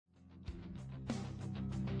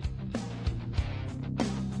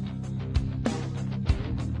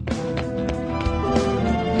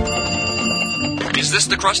Is this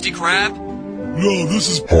the Krusty Krab? No, this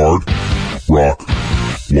is Hard Rock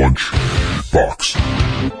Lunch Box.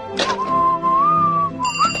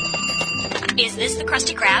 Is this the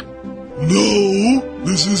Krusty Krab? No,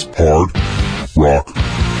 this is Hard Rock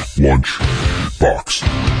Lunch Box.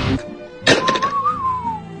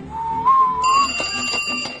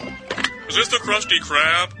 Is this the Krusty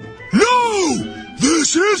Krab? No,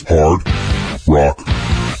 this is Hard Rock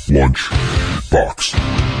Lunch Box.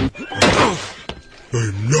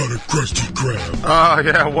 I'm not a Krusty Krab. Oh,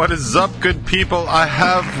 yeah, what is up, good people? I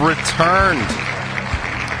have returned.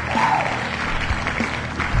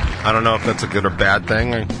 I don't know if that's a good or bad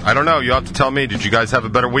thing. I don't know. You have to tell me. Did you guys have a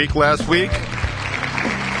better week last week?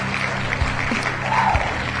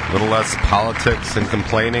 A little less politics and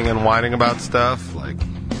complaining and whining about stuff? Like,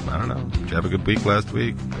 I don't know. Did you have a good week last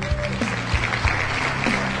week?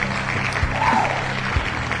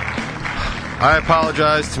 I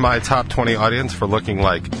apologize to my top 20 audience for looking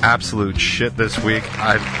like absolute shit this week.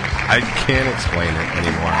 I can't explain it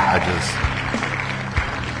anymore.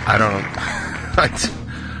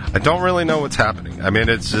 I don't really know what's happening. I mean,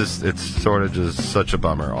 it's sort of just such a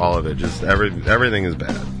bummer. All of it, just everything is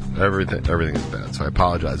bad. Everything is bad. So I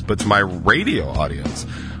apologize. But to my radio audience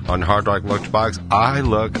on Hard Rock Lunchbox, I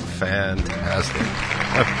look fantastic.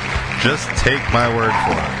 Just take my word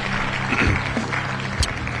for it.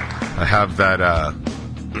 I have that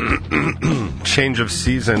change of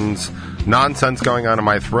seasons nonsense going on in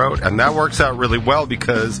my throat, and that works out really well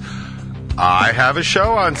because I have a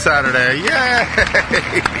show on Saturday. Yay!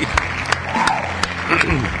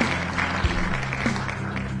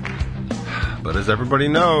 But as everybody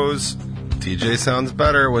knows, DJ sounds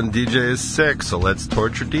better when DJ is sick, so let's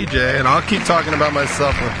torture DJ, and I'll keep talking about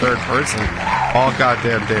myself in the third person all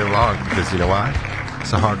goddamn day long, because you know why?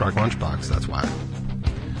 It's a Hard Rock Lunchbox, that's why.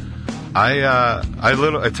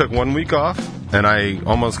 I took 1 week off, and I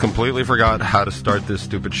almost completely forgot how to start this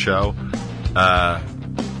stupid show. I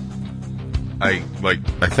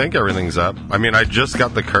think everything's up. I mean, I just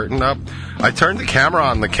got the curtain up. I turned the camera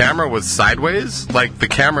on. The camera was sideways. Like, the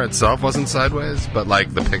camera itself wasn't sideways, but,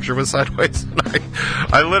 like, the picture was sideways. And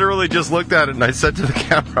I literally just looked at it, and I said to the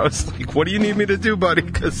camera, I was like, what do you need me to do, buddy?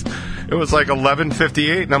 Because it was, like,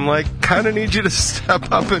 11:58, and I'm like, kind of need you to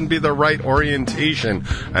step up and be the right orientation.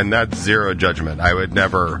 And that's zero judgment. I would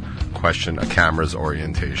never question a camera's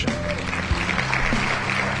orientation.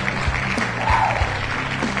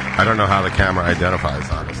 I don't know how the camera identifies,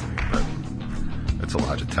 honestly, but it's a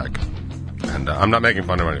Logitech. And I'm not making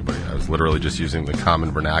fun of anybody. I was literally just using the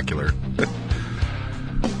common vernacular.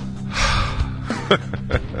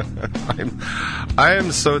 I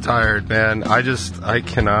am so tired, man. I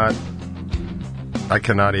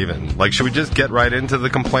cannot even. Like, should we just get right into the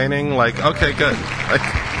complaining? Like, okay, good. Like,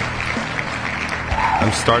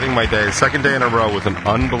 I'm starting my day, second day in a row, with an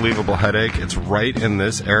unbelievable headache. It's right in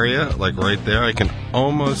this area, like right there. I can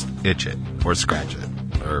almost itch it or scratch it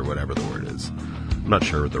or whatever the word is. I'm not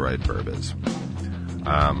sure what the right verb is.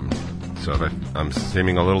 So if I'm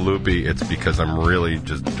seeming a little loopy, it's because I'm really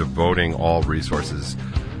just devoting all resources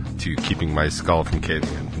to keeping my skull from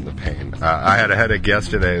caving in from the pain. I had a headache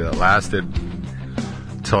yesterday that lasted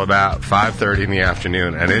till about 5:30 in the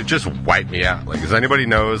afternoon, and it just wiped me out. Like, as anybody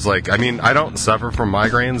knows, like, I mean, I don't suffer from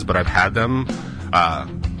migraines, but I've had them.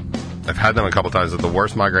 I've had them a couple times. The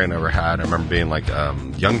worst migraine I ever had, I remember being like a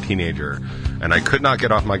young teenager, and I could not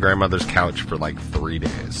get off my grandmother's couch for like 3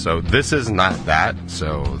 days. So this is not that,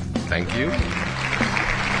 so thank you.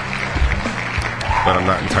 But I'm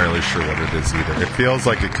not entirely sure what it is either. It feels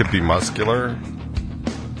like it could be muscular,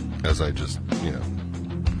 as I just,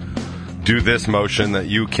 do this motion that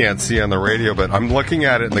you can't see on the radio, but I'm looking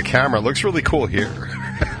at it in the camera. It looks really cool here.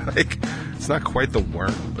 Like, it's not quite the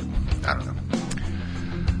worm, but I don't know.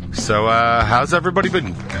 So, how's everybody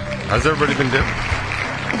been doing?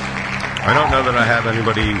 I don't know that I have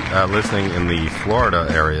anybody listening in the Florida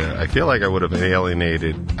area. I feel like I would have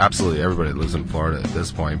alienated absolutely everybody that lives in Florida at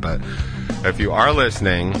this point, but if you are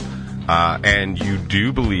listening, and you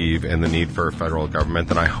do believe in the need for a federal government,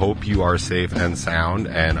 then I hope you are safe and sound,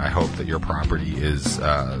 and I hope that your property is,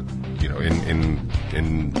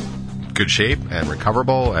 in good shape and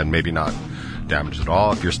recoverable, and maybe not damaged at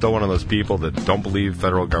all. If you're still one of those people that don't believe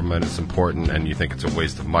federal government is important, and you think it's a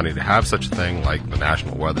waste of money to have such a thing like the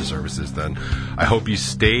National Weather Services, then I hope you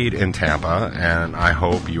stayed in Tampa, and I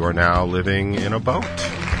hope you are now living in a boat,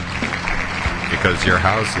 because your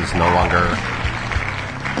house is no longer...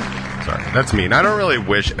 Sorry, that's mean. I don't really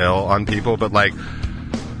wish ill on people, but, like,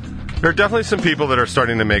 there are definitely some people that are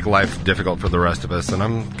starting to make life difficult for the rest of us, and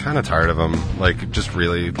I'm kind of tired of them. Like, just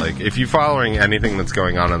really, like, if you're following anything that's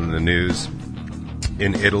going on in the news,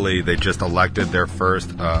 in Italy, they just elected their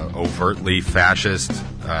first overtly fascist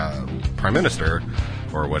prime minister,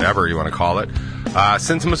 or whatever you want to call it,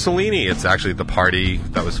 since Mussolini. It's actually the party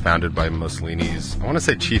that was founded by Mussolini's, I want to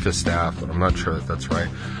say chief of staff, but I'm not sure that that's right.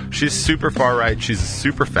 She's super far right. She's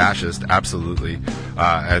super fascist, absolutely.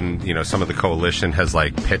 And, you know, some of the coalition has,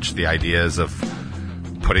 like, pitched the ideas of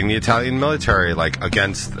putting the Italian military, like,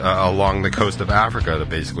 against, along the coast of Africa to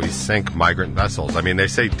basically sink migrant vessels. I mean, they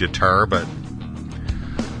say deter, but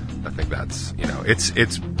I think that's, you know,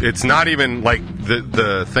 it's not even like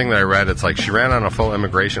the thing that I read. It's like she ran on a full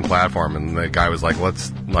immigration platform, and the guy was like,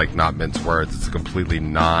 let's like not mince words. It's a completely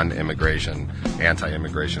non-immigration,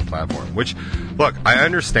 anti-immigration platform. Which, look, I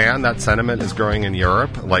understand that sentiment is growing in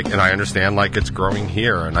Europe, like, and I understand like it's growing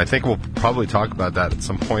here, and I think we'll probably talk about that at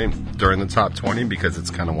some point during the top 20 because it's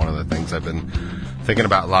kind of one of the things I've been thinking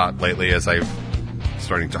about a lot lately as I've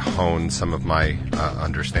starting to hone some of my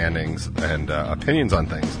understandings and opinions on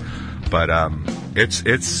things. But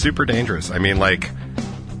it's super dangerous. I mean, like,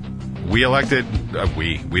 we elected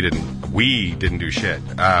we didn't do shit,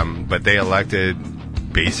 but they elected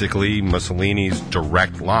basically Mussolini's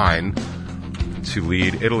direct line to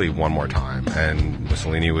lead Italy one more time, and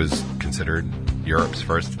Mussolini was considered Europe's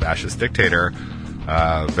first fascist dictator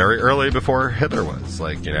very early before Hitler was,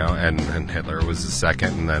 like, you know, and Hitler was the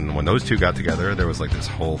second, and then when those two got together, there was like this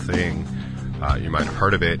whole thing. You might have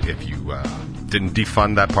heard of it if you didn't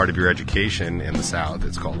defund that part of your education in the South.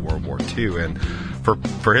 It's called World War II, and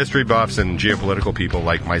for history buffs and geopolitical people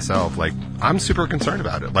like myself, like, I'm super concerned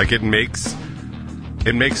about it. Like, it makes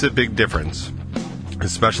a big difference,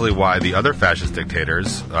 especially why the other fascist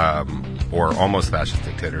dictators, or almost fascist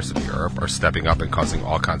dictators of Europe, are stepping up and causing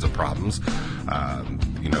all kinds of problems.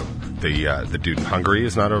 You know, the dude in Hungary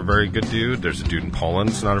is not a very good dude. There's a dude in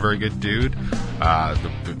Poland who's not a very good dude.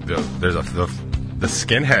 The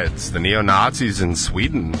skinheads, the neo-Nazis in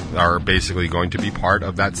Sweden are basically going to be part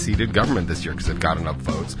of that seated government this year because they've got enough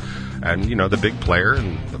votes. And, you know, the big player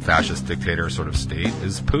in the fascist dictator sort of state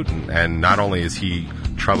is Putin. And not only is he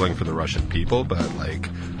troubling for the Russian people, but, like,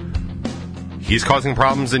 he's causing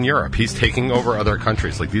problems in Europe. He's taking over other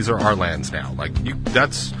countries. Like, these are our lands now. Like,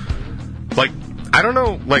 that's, like, I don't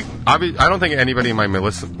know, like, I don't think anybody in my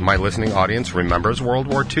listening audience remembers World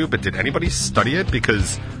War II, but did anybody study it?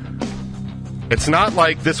 Because it's not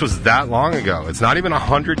like this was that long ago. It's not even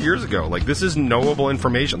 100 years ago. Like, this is knowable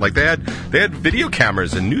information. Like, they had video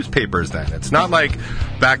cameras and newspapers then. It's not like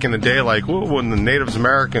back in the day, like, well, when the Native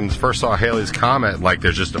Americans first saw Halley's Comet, like,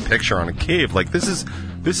 there's just a picture on a cave. Like, this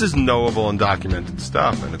is knowable and documented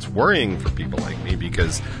stuff, and it's worrying for people like me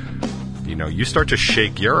because, you know, you start to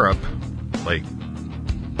shake Europe, like,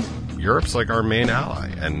 Europe's like our main ally,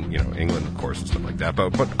 and, you know, England, of course, and stuff like that.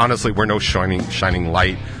 But honestly, we're no shining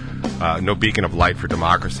light, no beacon of light for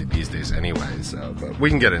democracy these days anyway. So, but we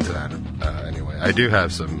can get into that anyway. I do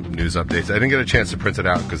have some news updates. I didn't get a chance to print it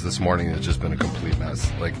out because this morning has just been a complete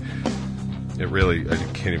mess. Like, it really, I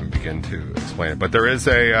can't even begin to explain it. But there is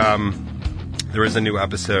a new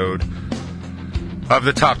episode of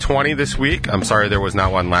the top 20 this week. I'm sorry there was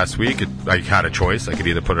not one last week. I had a choice. I could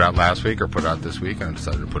either put it out last week or put it out this week. I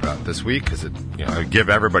decided to put it out this week because it, you know, give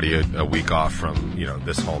everybody a week off from, you know,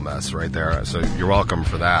 this whole mess right there. So you're welcome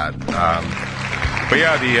for that. But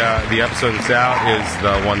yeah, the episode that's out is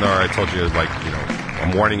the one where I told you, like, you know,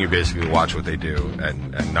 I'm warning you basically to watch what they do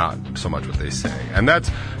and not so much what they say. And that's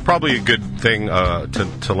probably a good thing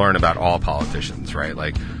to learn about all politicians, right?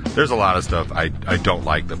 Like, there's a lot of stuff I don't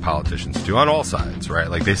like that politicians do on all sides, right?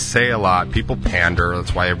 Like, they say a lot. People pander.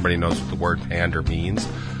 That's why everybody knows what the word pander means.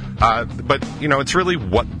 But, you know, it's really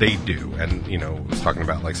what they do. And, you know, I was talking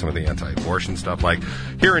about, like, some of the anti-abortion stuff. Like,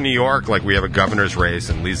 here in New York, like, we have a governor's race,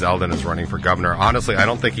 and Lee Zeldin is running for governor. Honestly, I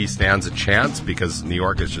don't think he stands a chance because New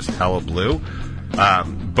York is just hella blue.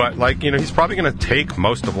 But, like, you know, he's probably going to take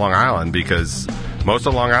most of Long Island because most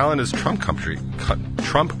of Long Island is Trump country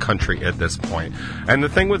at this point. And the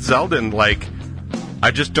thing with Zeldin, like,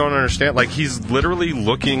 I just don't understand. Like, he's literally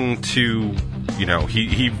looking to, you know,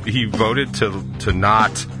 he voted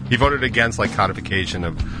he voted against, like, codification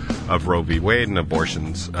of Roe v. Wade and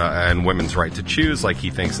abortions and women's right to choose. Like, he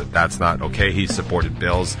thinks that that's not okay. He supported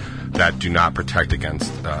bills that do not protect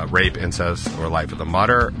against rape, incest, or life of the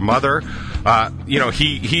mother. You know,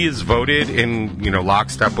 he has voted in, you know,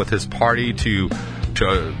 lockstep with his party to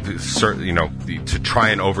try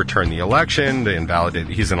and overturn the election, to invalidate.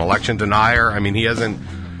 He's an election denier. I mean, he hasn't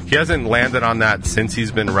landed on that since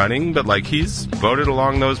he's been running, but, like, he's voted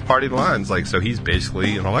along those party lines. Like, so he's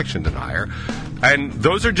basically an election denier. And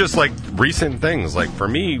those are just, like, recent things. Like, for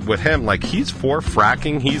me, with him, like, he's for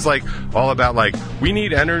fracking. He's, like, all about, like, we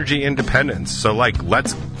need energy independence. So, like,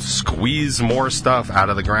 let's squeeze more stuff out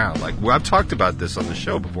of the ground. Like, I've talked about this on the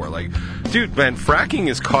show before. Like, dude, man, fracking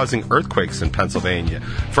is causing earthquakes in Pennsylvania.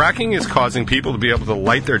 Fracking is causing people to be able to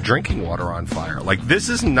light their drinking water on fire. Like, this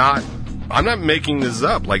is not... I'm not making this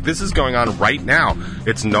up. Like, this is going on right now.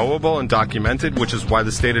 It's knowable and documented, which is why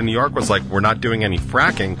the state of New York was like, we're not doing any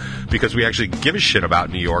fracking because we actually give a shit about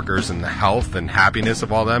New Yorkers and the health and happiness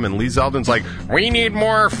of all them. And Lee Zeldin's like, we need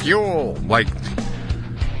more fuel. Like,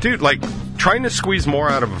 dude, like, trying to squeeze more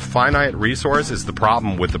out of a finite resource is the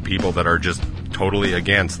problem with the people that are just totally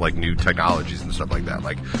against, like, new technologies and stuff like that.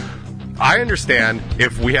 Like, I understand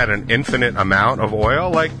if we had an infinite amount of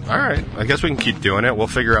oil, like, all right, I guess we can keep doing it. We'll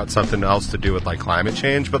figure out something else to do with, like, climate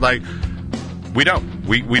change. But, like, we don't.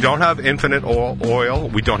 We don't have infinite oil.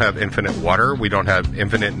 We don't have infinite water. We don't have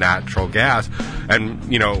infinite natural gas. And,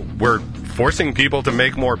 you know, we're forcing people to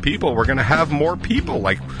make more people. We're going to have more people.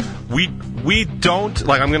 Like, we don't,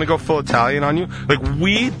 like, I'm going to go full Italian on you. Like,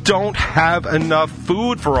 we don't have enough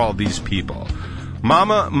food for all these people.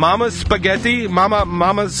 Mama spaghetti,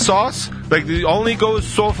 mama sauce, like, it only goes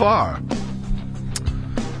so far.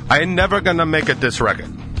 I ain't never gonna make it this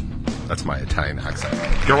record. That's my Italian accent.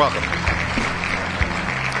 You're welcome.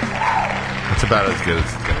 That's about as good as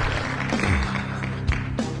it's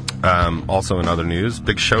gonna get. Also in other news,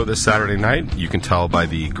 big show this Saturday night. You can tell by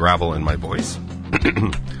the gravel in my voice.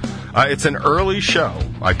 It's an early show.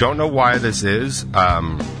 I don't know why this is.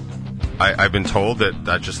 I've been told that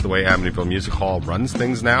that's just the way Amityville Music Hall runs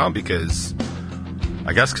things now, because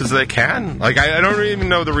I guess because they can. Like, I don't even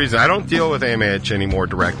know the reason. I don't deal with AMH anymore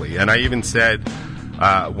directly. And I even said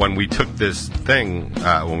when we took this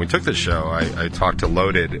show, I talked to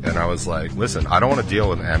Loaded, and I was like, listen, I don't want to deal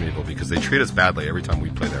with Amityville because they treat us badly every time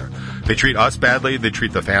we play there. They treat us badly. They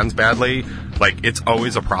treat the fans badly. Like, it's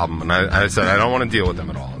always a problem. And I said, I don't want to deal with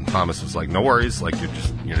them at all. And Thomas was like, no worries. Like,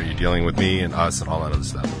 you're dealing with me and us and all that other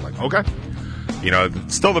stuff. I'm like, okay. You know,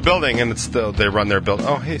 it's still the building, and it's still, they run their building.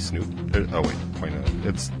 Oh, hey, Snoop. Oh, wait, point out.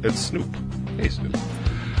 It's Snoop. Hey, Snoop.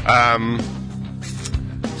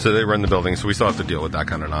 So they run the building, so we still have to deal with that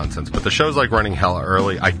kind of nonsense. But the show's, like, running hella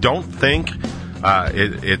early. I don't think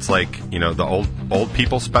it's like, you know, the old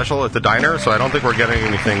people special at the diner, so I don't think we're getting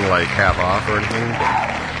anything, like, half off or anything.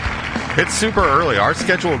 But it's super early. Our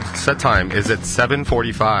scheduled set time is at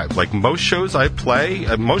 7:45. Like, most shows I've played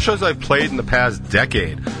in the past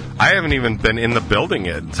decade, I haven't even been in the building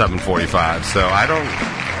at 7:45, so I don't...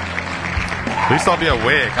 At least I'll be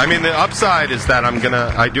awake. I mean, the upside is that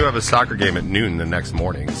I do have a soccer game at noon the next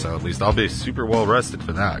morning, so at least I'll be super well rested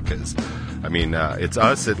for that, because, I mean, it's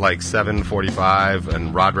us at, like, 7:45,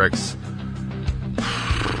 and Roderick's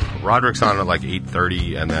on at, like,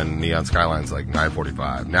 8:30, and then Neon Skyline's, like,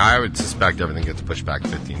 9:45. Now, I would suspect everything gets pushed back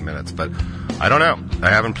 15 minutes, but I don't know.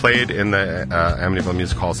 I haven't played in the Amityville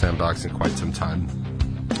Music Hall sandbox in quite some time.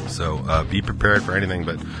 So be prepared for anything,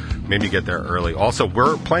 but maybe get there early. Also,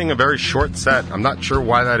 we're playing a very short set. I'm not sure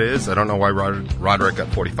why that is. I don't know why Roderick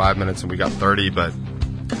got 45 minutes and we got 30, but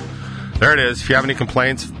there it is. If you have any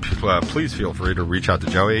complaints, please feel free to reach out to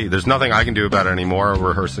Joey. There's nothing I can do about it anymore. We're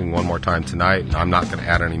rehearsing one more time tonight. I'm not going to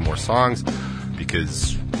add any more songs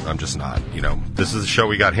because I'm just not. You know, this is a show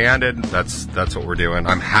we got handed. That's what we're doing.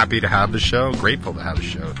 I'm happy to have the show. Grateful to have the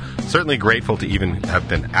show. Certainly grateful to even have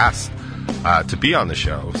been asked to be on the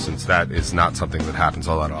show, since that is not something that happens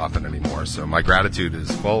all that often anymore. So my gratitude is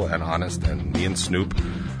full and honest, and me and Snoop,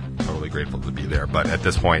 totally grateful to be there. But at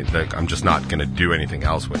this point, like, I'm just not going to do anything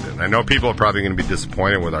else with it. And I know people are probably going to be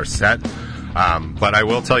disappointed with our set, but I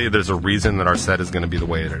will tell you there's a reason that our set is going to be the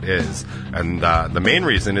way it is. And the main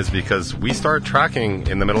reason is because we start tracking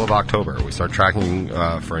in the middle of October. We start tracking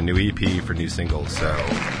for a new EP, for new singles. So...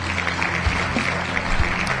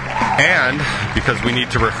 And because we need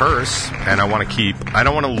to rehearse, and I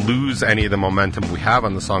don't want to lose any of the momentum we have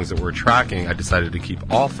on the songs that we're tracking, I decided to keep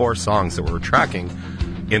all 4 songs that we're tracking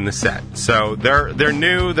in the set. So they're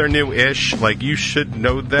new-ish. Like, you should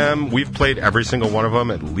know them. We've played every single one of them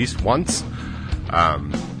at least once.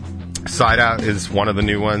 Side Out is one of the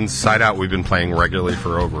new ones. Side Out we've been playing regularly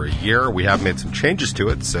for over a year. We have made some changes to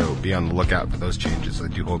it, so be on the lookout for those changes. I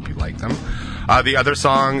do hope you like them. The other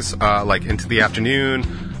songs, like Into the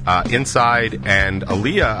Afternoon, Inside, and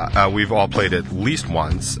Aaliyah, we've all played at least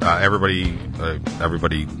once. Everybody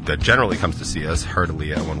that generally comes to see us heard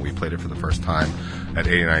Aaliyah when we played it for the first time at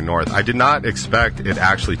 89 North. I did not expect it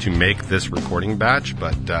actually to make this recording batch,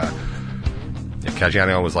 but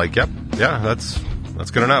Caggiano was like, yeah, that's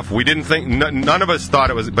good enough. We didn't think, none of us thought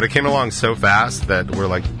it was, but it came along so fast that we're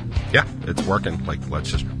like, yeah, it's working. Like, let's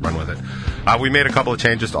just run with it. We made a couple of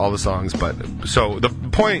changes to all the songs, but so the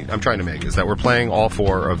point I'm trying to make is that we're playing all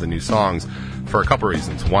 4 of the new songs for a couple of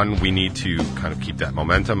reasons. One, we need to kind of keep that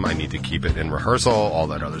momentum. I need to keep it in rehearsal, all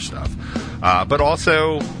that other stuff. But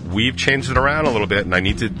also, we've changed it around a little bit, and I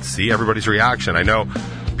need to see everybody's reaction. I know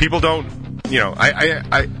people don't,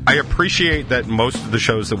 I appreciate that most of the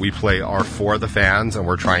shows that we play are for the fans, and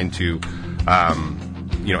we're trying to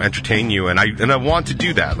entertain you, and I want to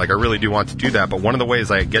do that. Like, I really do want to do that, but one of the ways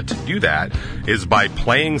I get to do that is by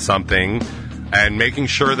playing something and making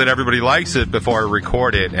sure that everybody likes it before I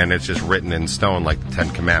record it, and it's just written in stone like the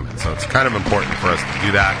 10 Commandments. So it's kind of important for us to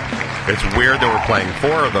do that. It's weird that we're playing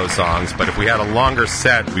 4 of those songs, but if we had a longer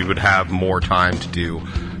set, we would have more time to do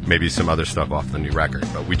maybe some other stuff off the new record,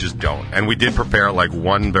 but we just don't. And we did prepare like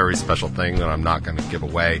one very special thing that I'm not going to give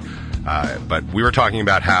away, but we were talking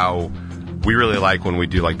about how we really like when we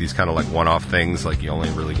do like these kind of like one-off things, like you only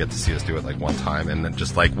really get to see us do it like one time, and then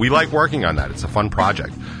just like we like working on that. It's a fun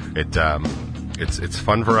project. It's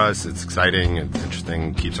fun for us. It's exciting. It's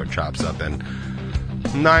interesting. Keeps our chops up, and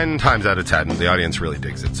 9 times out of 10, the audience really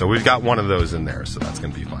digs it. So we've got one of those in there, so that's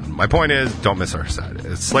going to be fun. My point is, don't miss our set.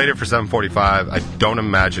 It's slated for 7:45. I don't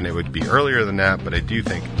imagine it would be earlier than that, but I do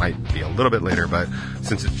think it might be a little bit later. But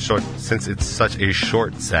since it's such a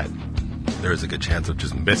short set, there is a good chance of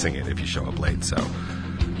just missing it if you show up late. So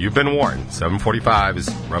you've been warned. 7:45 is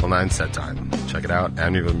Revel 9 set time. Check it out.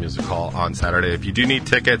 Amityville Music Hall on Saturday. If you do need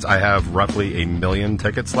tickets, I have roughly 1 million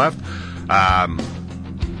tickets left.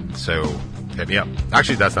 So hit me up.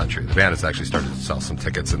 Actually, that's not true. The band has actually started to sell some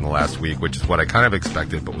tickets in the last week, which is what I kind of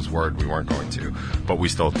expected, but was worried we weren't going to. But we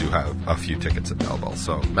still do have a few tickets available.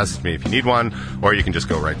 So message me if you need one, or you can just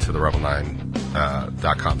go right to the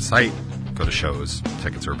Revel9.com site. Go to shows.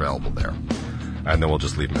 Tickets are available there. And then we'll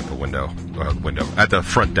just leave them at the at the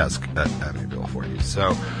front desk at Amityville for you.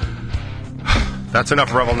 So that's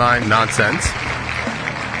enough Revel 9 nonsense.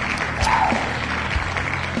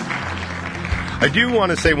 I do want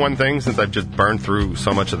to say one thing, since I've just burned through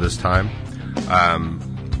so much of this time. I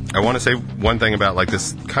want to say one thing about like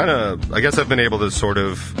this kind of, I guess I've been able to sort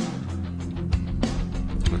of,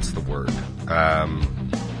 what's the word?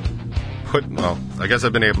 I guess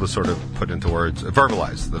I've been able to sort of put into words,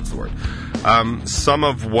 verbalize, that's the word. Some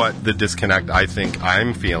of what the disconnect I think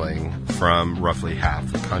I'm feeling from roughly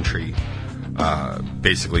half the country,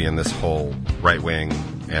 basically in this whole right-wing,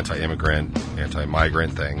 anti-immigrant,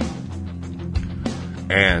 anti-migrant thing.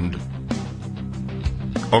 And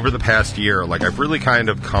over the past year, like, I've really kind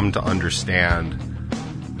of come to understand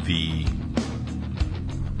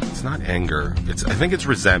it's not anger, I think it's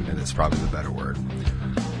resentment is probably the better word.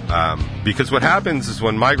 Because what happens is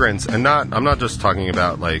when migrants, and I'm not just talking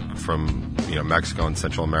about like from Mexico and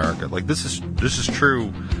Central America, like this is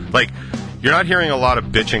true. Like, you're not hearing a lot of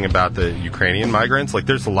bitching about the Ukrainian migrants. Like,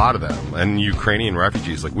 there's a lot of them, and Ukrainian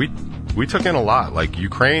refugees. Like, we took in a lot. Like,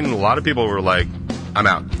 Ukraine, a lot of people were like, I'm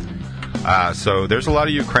out. So there's a lot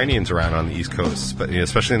of Ukrainians around on the East Coast, but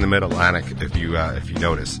especially in the Mid-Atlantic, if you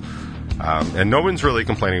notice. And no one's really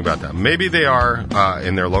complaining about that. Maybe they are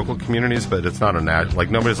in their local communities, but it's not like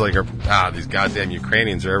nobody's like, these goddamn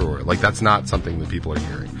Ukrainians are everywhere. Like, that's not something that people are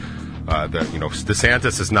hearing.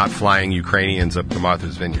 DeSantis is not flying Ukrainians up to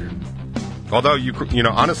Martha's Vineyard. Although,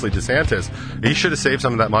 honestly, DeSantis, he should have saved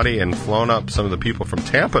some of that money and flown up some of the people from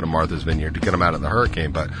Tampa to Martha's Vineyard to get them out of the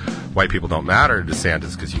hurricane. But white people don't matter to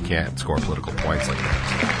DeSantis because you can't score political points like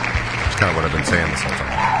that. That's kind of what I've been saying this whole time.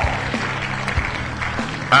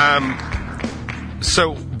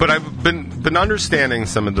 But I've been understanding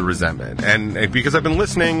some of the resentment, and because I've been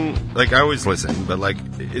listening, like I always listen, but like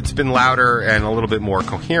it's been louder and a little bit more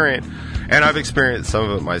coherent, and I've experienced some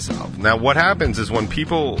of it myself. Now, what happens is when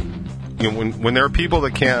people, when there are people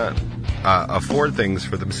that can't afford things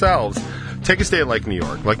for themselves, take a state like New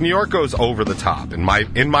York. Like, New York goes over the top, in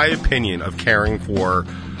my opinion, of caring for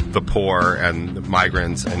the poor and the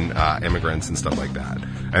migrants and immigrants and stuff like that,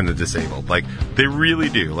 and the disabled. Like, they really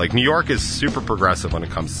do. Like, New York is super progressive when it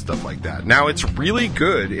comes to stuff like that. Now, it's really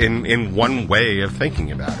good in one way of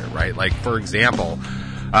thinking about it, right? Like, for example,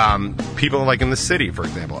 people like in the city, for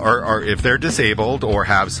example, or if they're disabled or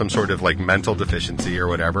have some sort of like mental deficiency or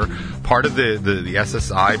whatever, part of the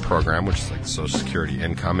SSI program, which is like Social Security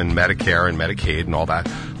income and Medicare and Medicaid and all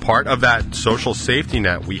that, part of that social safety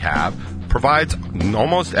net we have provides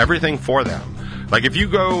almost everything for them. Like, if you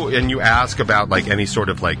go and you ask about like any sort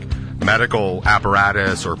of like medical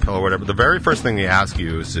apparatus or pill or whatever, the very first thing they ask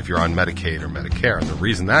you is if you're on Medicaid or Medicare. And the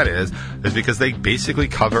reason that is because they basically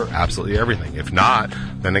cover absolutely everything. If not,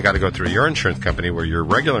 then they got to go through your insurance company, where your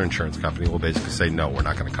regular insurance company will basically say, no, we're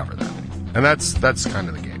not going to cover that. And that's kind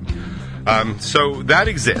of the game. So that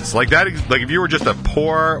exists. Like, if you were just a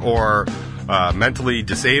poor or mentally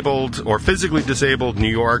disabled or physically disabled New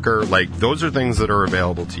Yorker, like, those are things that are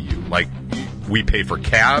available to you. Like, we pay for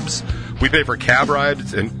cabs. We pay for cab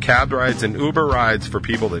rides and Uber rides for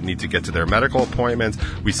people that need to get to their medical appointments.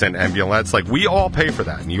 We send ambulances. Like, we all pay for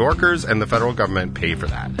that. New Yorkers and the federal government pay for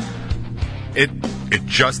that. It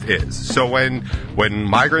just is. So when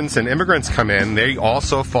migrants and immigrants come in, they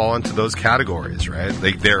also fall into those categories, right?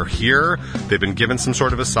 They're here. They've been given some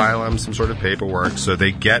sort of asylum, some sort of paperwork, so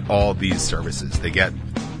they get all these services. They get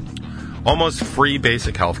almost free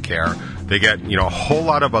basic health care. They get, a whole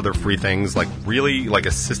lot of other free things, like really like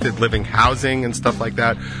assisted living housing and stuff like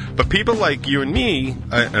that. But people like you and me,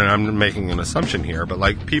 and I'm making an assumption here, but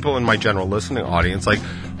like people in my general listening audience, like,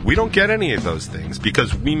 we don't get any of those things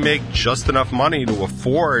because we make just enough money to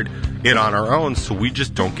afford it on our own, so we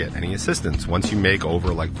just don't get any assistance. Once you make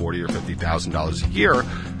over like $40,000 or $50,000 a year,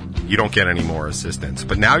 you don't get any more assistance.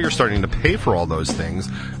 But now you're starting to pay for all those things,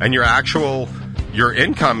 and your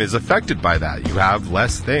income is affected by that. You have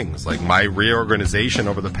less things. Like, my reorganization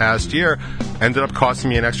over the past year ended up costing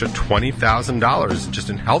me an extra $20,000 just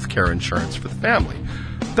in healthcare insurance for the family.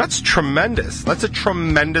 That's tremendous. That's a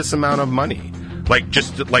tremendous amount of money.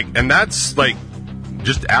 And that's like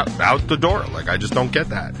just out the door. Like, I just don't get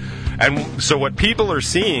that. And so what people are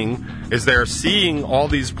seeing is they're seeing all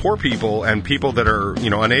these poor people and people that are,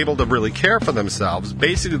 unable to really care for themselves.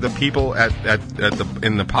 Basically, the people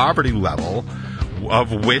in the poverty level,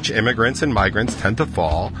 of which immigrants and migrants tend to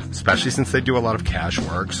fall, especially since they do a lot of cash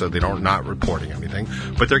work, so they're not reporting anything.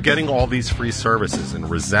 But they're getting all these free services, and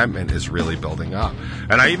resentment is really building up.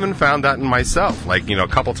 And I even found that in myself. Like, a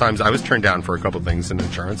couple times I was turned down for a couple things in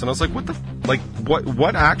insurance, and I was like,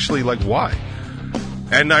 what actually, why?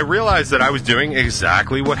 And I realized that I was doing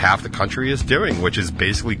exactly what half the country is doing, which is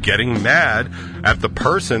basically getting mad at the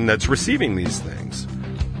person that's receiving these things.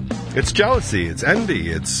 It's jealousy, it's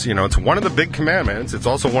envy, it's one of the big commandments. It's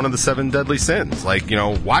also one of the 7 deadly sins.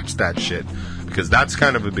 Watch that shit, because that's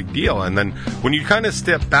kind of a big deal. And then when you kind of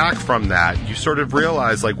step back from that, you sort of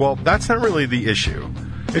realize, that's not really the issue.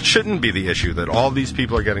 It shouldn't be the issue that all these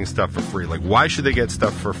people are getting stuff for free. Why should they get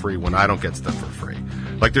stuff for free when I don't get stuff for free?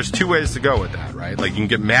 There's 2 ways to go with that, right? You can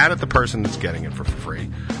get mad at the person that's getting it for free.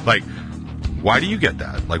 Why do you get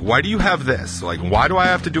that? Why do you have this? Why do I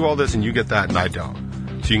have to do all this and you get that and I don't?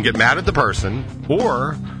 So you can get mad at the person,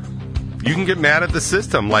 or you can get mad at the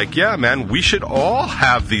system. Yeah, man, we should all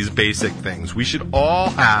have these basic things. We should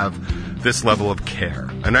all have this level of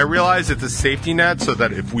care. And I realize it's a safety net so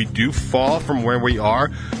that if we do fall from where we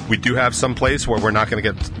are, we do have some place where we're going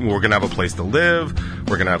to have a place to live.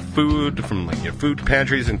 We're going to have food from food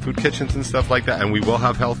pantries and food kitchens and stuff like that. And we will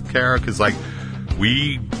have health care because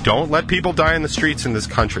we don't let people die in the streets in this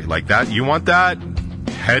country like that. You want that?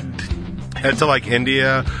 Head to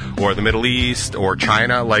India or the Middle East or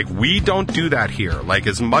China. We don't do that here.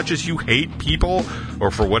 As much as you hate people or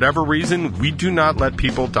for whatever reason, we do not let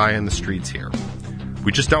people die in the streets here.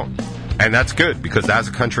 We just don't. And that's good, because that's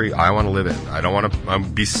a country I want to live in. I don't want to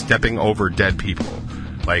be stepping over dead people.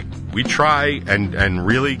 We try and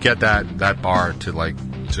really get that bar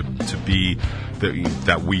to be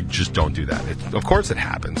that we just don't do that. Of course it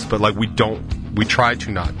happens, but we try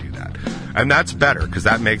to not do that. And that's better, because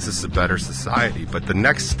that makes us a better society. But the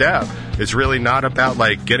next step is really not about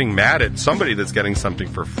getting mad at somebody that's getting something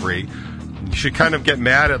for free. You should kind of get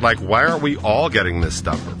mad at why aren't we all getting this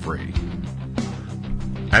stuff for free?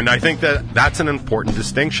 And I think that's an important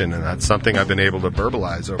distinction, and that's something I've been able to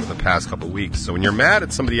verbalize over the past couple of weeks. So when you're mad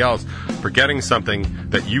at somebody else for getting something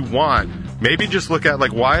that you want, maybe just look at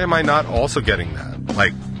why am I not also getting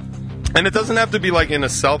that? And it doesn't have to be in a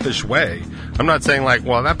selfish way. I'm not saying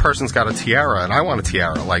well, that person's got a tiara and I want a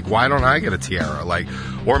tiara. Why don't I get a tiara?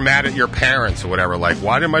 Or mad at your parents or whatever.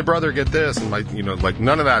 Why did my brother get this? And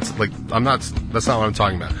none of that's that's not what I'm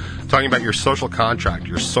talking about. I'm talking about your social contract,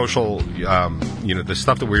 your social, the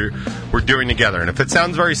stuff that we're doing together. And if it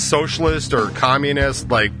sounds very socialist or communist,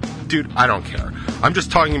 dude, I don't care. I'm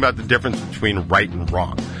just talking about the difference between right and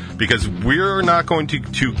wrong. Because we're not going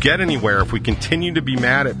to get anywhere if we continue to be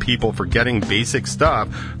mad at people for getting basic stuff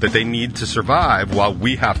that they need to survive while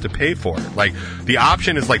we have to pay for it. The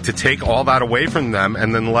option is to take all that away from them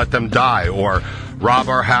and then let them die, or rob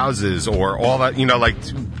our houses, or all that,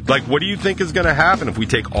 what do you think is going to happen if we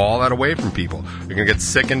take all that away from people? They're going to get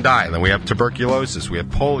sick and die. And then we have tuberculosis, we have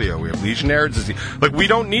polio, we have Legionnaires' disease. We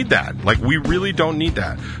don't need that. We really don't need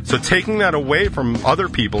that. So taking that away from other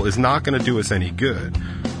people is not going to do us any good.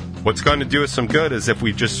 What's going to do us some good is if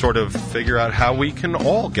we just sort of figure out how we can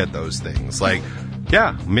all get those things.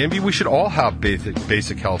 Yeah, maybe we should all have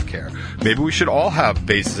basic health care. Maybe we should all have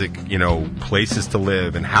basic, places to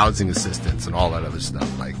live and housing assistance and all that other stuff.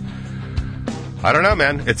 I don't know,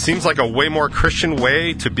 man. It seems like a way more Christian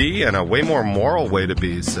way to be and a way more moral way to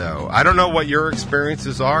be. So I don't know what your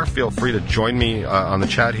experiences are. Feel free to join me on the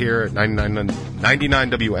chat here at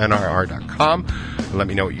 99WNRR.com and let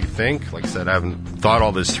me know what you think. Like I said, I haven't thought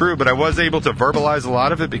all this through, but I was able to verbalize a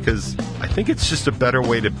lot of it because I think it's just a better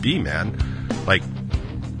way to be, man. Like,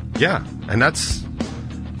 yeah. And that's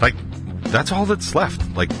all that's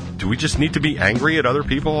left. Like, do we just need to be angry at other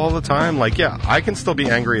people all the time? Like, yeah, I can still be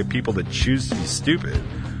angry at people that choose to be stupid.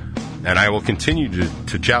 And I will continue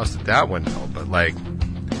to joust at that window. But, like,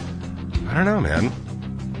 I don't know, man.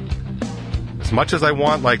 As much as I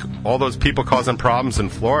want, like, all those people causing problems in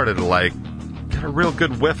Florida to, like, get a real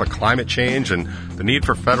good whiff of climate change and the need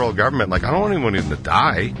for federal government, like, I don't want anyone even to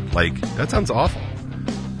die. Like, that sounds awful.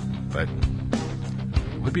 But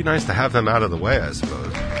it would be nice to have them out of the way, I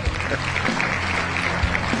suppose.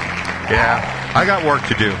 Yeah, I got work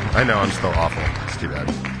to do. I know I'm still awful. It's too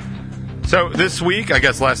bad. So this week, I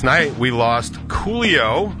guess last night, we lost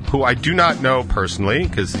Coolio, who I do not know personally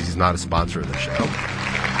because he's not a sponsor of the show.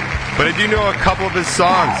 But I do know a couple of his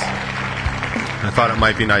songs. I thought it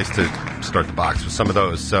might be nice to start the box with some of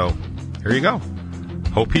those. So here you go.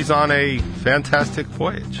 Hope he's on a fantastic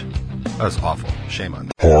voyage. That was awful. Shame on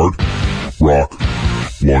me. Hard Rock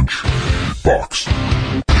Lunch Box.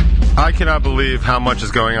 I cannot believe how much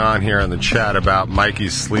is going on here in the chat about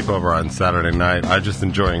Mikey's sleepover on Saturday night. I'm just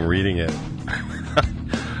enjoying reading it.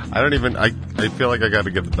 I feel like I got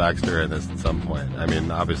to get the backstory on this at some point. I mean,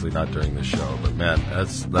 obviously not during the show, but man,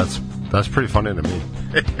 that's pretty funny to me.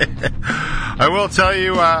 I will tell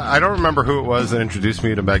you, I don't remember who it was that introduced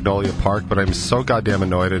me to Magnolia Park, but I'm so goddamn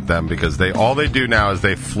annoyed at them because all they do now is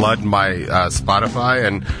they flood my Spotify,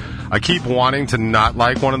 and I keep wanting to not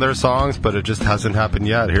like one of their songs, but it just hasn't happened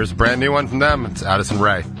yet. Here's a brand new one from them. It's Addison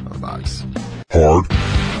Rae on the box. Hard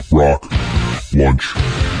Rock Lunch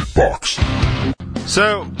Box.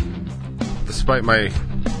 So, despite my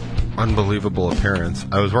unbelievable appearance,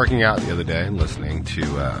 I was working out the other day and listening to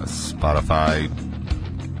Spotify.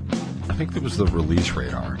 I think it was the release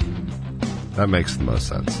radar. That makes the most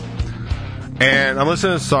sense. And I'm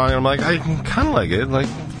listening to the song, and I'm like, I kind of like it. Like,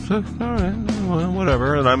 all right, well,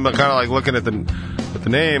 whatever. And I'm kind of like looking at the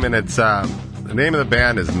name, and it's the name of the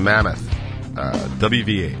band is Mammoth,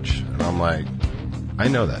 WVH. And I'm like, I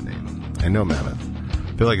know that name. I know Mammoth.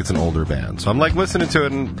 I feel like it's an older band. So I'm like listening to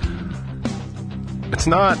it, and it's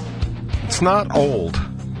not old,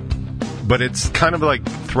 but it's kind of like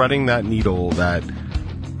threading that needle, that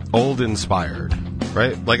old inspired,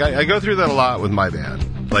 right? Like I go through that a lot with my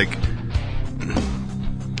band. Like,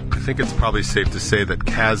 I think it's probably safe to say that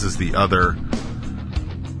Kaz is the other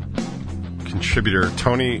contributor.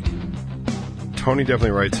 Tony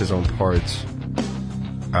definitely writes his own parts,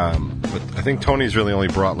 but I think Tony's really only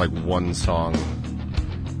brought like one song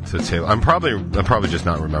to the table. I'm probably just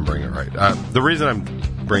not remembering it right. The reason I'm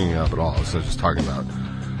bringing it up at all is I was just talking about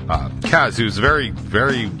Kaz, who's very,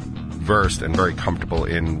 very versed and very comfortable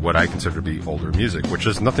in what I consider to be older music, which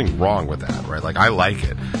is nothing wrong with that, right? Like, I like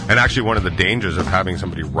it. And actually, one of the dangers of having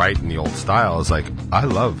somebody write in the old style is, like, I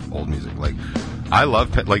love old music. Like, I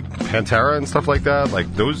love, like, Pantera and stuff like that.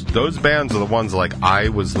 Like, those bands are the ones, like, I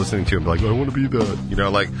was listening to and be like, I want to be that, you know?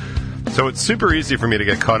 Like, so it's super easy for me to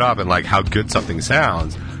get caught up in, like, how good something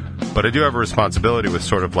sounds. But I do have a responsibility with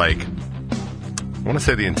sort of, like, I want to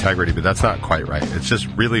say the integrity, but that's not quite right. It's just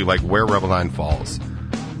really, like, where Rebel 9 falls.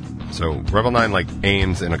 So Rebel 9 like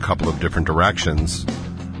aims in a couple of different directions,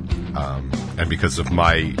 and because of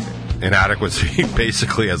my inadequacy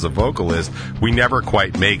basically as a vocalist, we never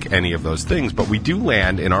quite make any of those things, but we do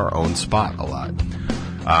land in our own spot a lot.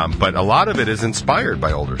 But a lot of it is inspired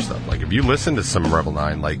by older stuff. Like, if you listen to some Rebel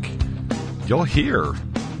 9, like, you'll hear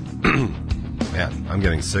man, I'm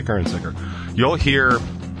getting sicker and sicker. You'll hear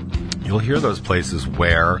those places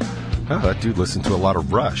where, oh, that dude listened to a lot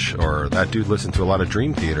of Rush, or that dude listened to a lot of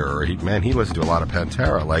Dream Theater, or he listened to a lot of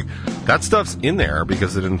Pantera. Like, that stuff's in there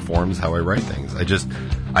because it informs how I write things.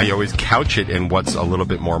 I always couch it in what's a little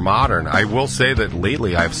bit more modern. I will say that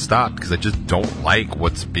lately I've stopped because I just don't like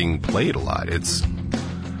what's being played a lot.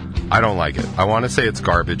 I don't like it. I want to say it's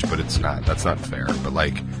garbage, but it's not. That's not fair. But,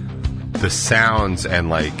 like, the sounds and,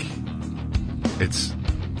 like,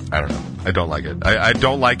 I don't know. I don't like it. I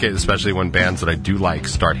don't like it, especially when bands that I do like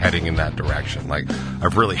start heading in that direction. Like,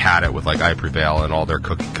 I've really had it with, like, I Prevail and all their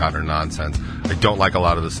cookie cutter nonsense. I don't like a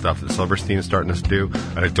lot of the stuff that Silverstein is starting to do,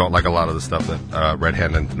 and I don't like a lot of the stuff that Red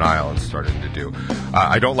Hand and Denial is starting to do.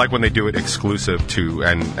 I don't like when they do it exclusive to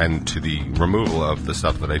and to the removal of the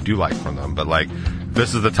stuff that I do like from them. But, like,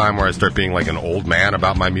 this is the time where I start being like an old man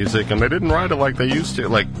about my music, and they didn't write it like they used to.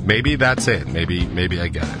 Like, maybe that's it. Maybe I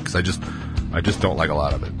get it, because I just don't like a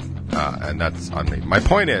lot of it. and that's on me. My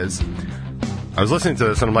point is, I was listening to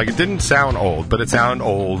this, and I'm like, it didn't sound old, but it sounded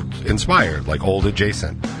old-inspired, like old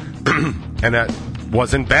adjacent. And that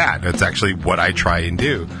wasn't bad. That's actually what I try and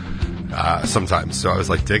do sometimes. So I was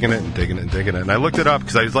like digging it. And I looked it up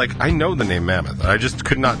because I was like, I know the name Mammoth. I just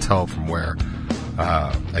could not tell from where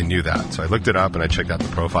I knew that. So I looked it up and I checked out the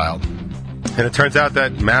profile. And it turns out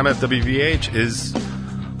that Mammoth WVH is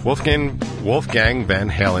Wolfgang Van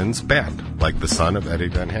Halen's band, like the son of Eddie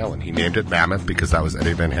Van Halen. He named it Mammoth because that was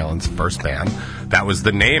Eddie Van Halen's first band. That was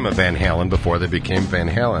the name of Van Halen before they became Van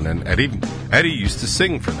Halen. And Eddie used to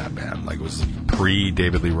sing for that band, like it was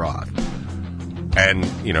pre-David Lee Roth. And,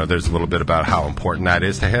 you know, there's a little bit about how important that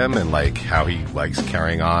is to him and, like, how he likes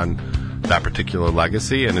carrying on that particular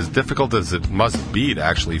legacy. And as difficult as it must be to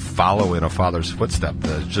actually follow in a father's footstep,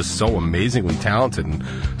 that's just so amazingly talented and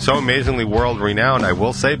so amazingly world-renowned. I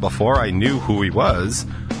will say, before I knew who he was,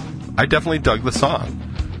 I definitely dug the song.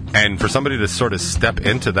 And for somebody to sort of step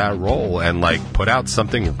into that role and, like, put out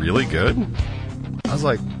something really good, I was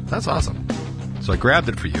like, that's awesome. So I grabbed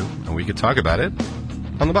it for you, and we could talk about it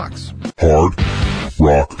on the box. Hard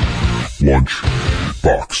Rock Lunch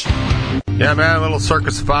Box. Yeah, man, a little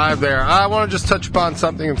Circus 5 there. I want to just touch upon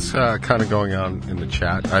something that's kind of going on in the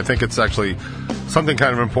chat. I think it's actually something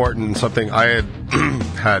kind of important, something I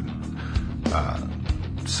had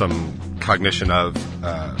some cognition of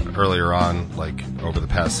earlier on, like over the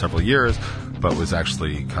past several years, but was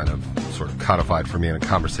actually kind of sort of codified for me in a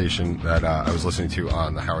conversation that I was listening to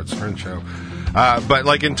on the Howard Stern show. But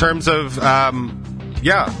like in terms of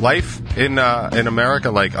life in America,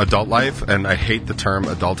 like adult life, and I hate the term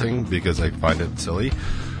adulting because I find it silly.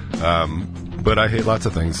 But I hate lots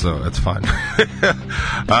of things, so it's fine.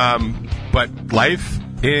 But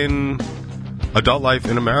adult life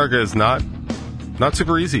in America is not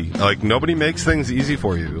super easy. Like, nobody makes things easy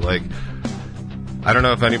for you. Like, I don't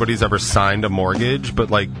know if anybody's ever signed a mortgage,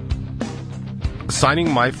 but like,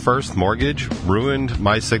 signing my first mortgage ruined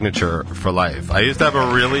my signature for life. I used to have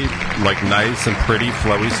a really, like, nice and pretty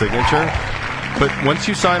flowy signature, but once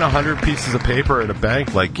you sign 100 pieces of paper at a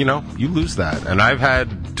bank, like, you know, you lose that. And I've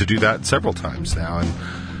had to do that several times now. And,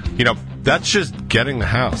 you know, that's just getting the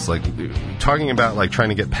house. Like, talking about, like, trying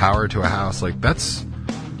to get power to a house, like, that's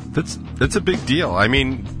a big deal. I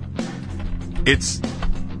mean, it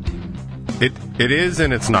is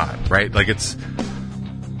and it's not, right? Like, it's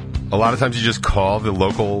a lot of times you just call the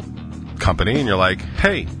local company and you're like,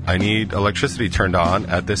 hey, I need electricity turned on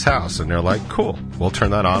at this house. And they're like, cool, we'll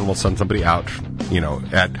turn that on. We'll send somebody out, you know,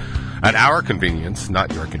 at our convenience,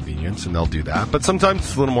 not your convenience, and they'll do that. But sometimes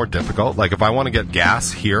it's a little more difficult. Like, if I want to get gas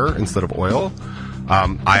here instead of oil,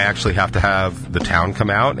 I actually have to have the town come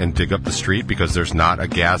out and dig up the street because there's not a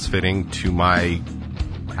gas fitting to my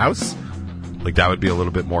house. Like, that would be a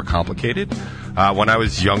little bit more complicated. When I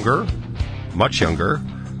was younger, much younger,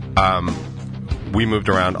 we moved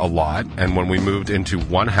around a lot, and when we moved into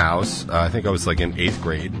one house, I think I was like in 8th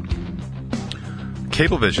grade,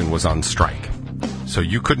 Cablevision was on strike. So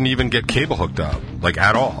you couldn't even get cable hooked up, like,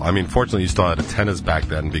 at all. I mean, fortunately, you still had antennas back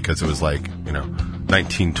then because it was like, you know,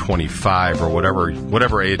 1925 or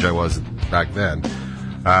whatever age I was back then.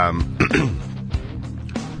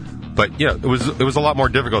 But, you know, it was a lot more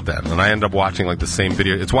difficult then, and I ended up watching, like, the same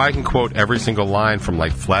video. It's why I can quote every single line from,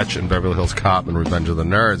 like, Fletch and Beverly Hills Cop and Revenge of the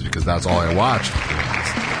Nerds, because that's all I watched.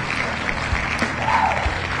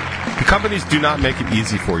 The companies do not make it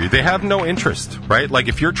easy for you. They have no interest, right? Like,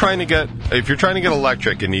 if you're trying to get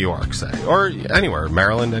electric in New York, say, or anywhere,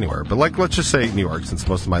 Maryland, anywhere, but, like, let's just say New York, since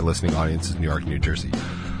most of my listening audience is New York, New Jersey.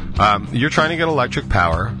 You're trying to get electric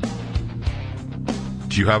power.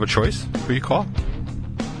 Do you have a choice who you call?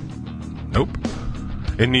 Nope.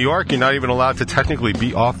 In New York, you're not even allowed to technically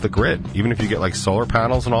be off the grid, even if you get, like, solar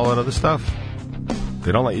panels and all that other stuff.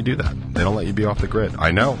 They don't let you do that. They don't let you be off the grid.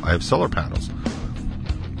 I know. I have solar panels.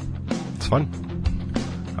 It's fun.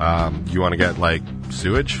 You want to get, like,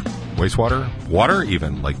 sewage, wastewater, water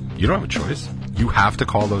even. Like, you don't have a choice. You have to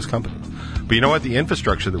call those companies. But you know what? The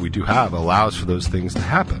infrastructure that we do have allows for those things to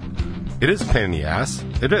happen. It is a pain in the ass.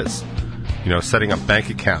 It is. You know, setting up bank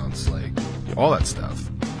accounts, like, all that stuff.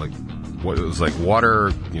 Like, what it was like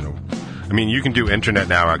water, you know, I mean, you can do internet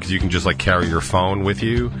now because you can just, like, carry your phone with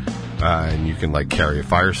you, and you can, like, carry a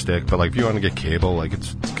Fire Stick. But, like, if you want to get cable, like,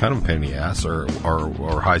 it's kind of a pain in the ass, or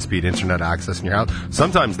high speed internet access in your house.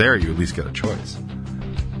 Sometimes there you at least get a choice.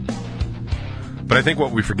 But I think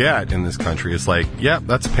what we forget in this country is, like, yeah,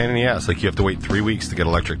 that's a pain in the ass. Like, you have to wait 3 weeks to get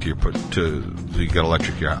electric to get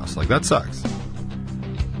electric to your house. Like, that sucks.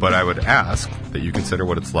 But I would ask that you consider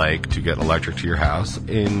what it's like to get electric to your house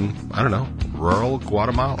in, I don't know, rural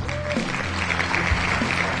Guatemala.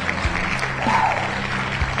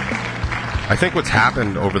 I think what's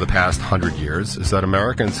happened over the past 100 years is that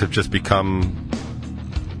Americans have just become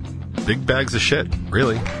big bags of shit,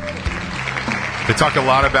 really. They talk a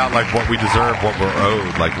lot about, like, what we deserve, what we're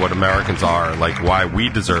owed, like, what Americans are, like, why we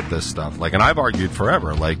deserve this stuff. Like, and I've argued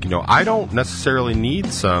forever, like, you know, I don't necessarily need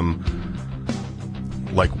some,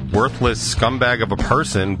 like, worthless scumbag of a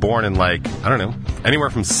person born in, like, I don't know, anywhere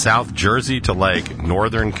from South Jersey to, like,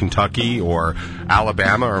 northern Kentucky or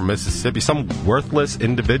Alabama or Mississippi, some worthless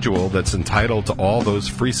individual that's entitled to all those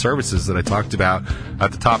free services that I talked about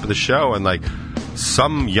at the top of the show. And, like,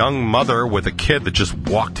 some young mother with a kid that just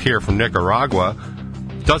walked here from Nicaragua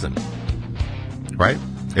doesn't, right?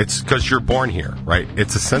 It's because you're born here, right?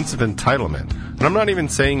 It's a sense of entitlement. And I'm not even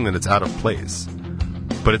saying that it's out of place,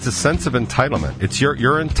 but it's a sense of entitlement. It's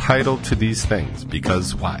you're entitled to these things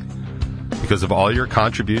because why? Because of all your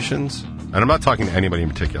contributions. And I'm not talking to anybody in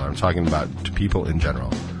particular. I'm talking about to people in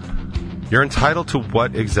general. You're entitled to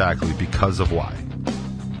what exactly because of why?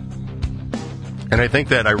 And I think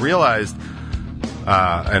that I realized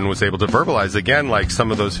and was able to verbalize again, like,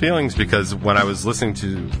 some of those feelings, because when I was listening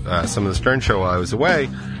to some of the Stern Show while I was away,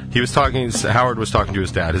 Howard was talking to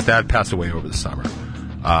his dad. His dad passed away over the summer.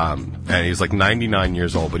 And he was like 99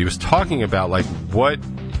 years old, but he was talking about, like, what,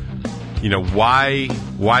 you know, why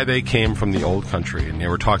they came from the old country. And they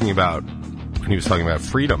were talking about, and he was talking about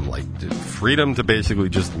freedom, like freedom to basically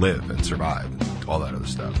just live and survive, and all that other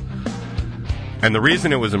stuff. And the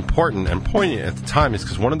reason it was important and poignant at the time is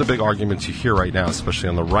because one of the big arguments you hear right now, especially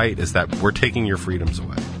on the right, is that we're taking your freedoms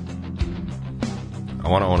away. I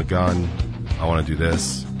want to own a gun. I want to do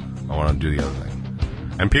this. I want to do the other thing.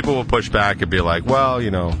 And people will push back and be like, well, you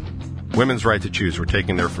know, women's right to choose, we're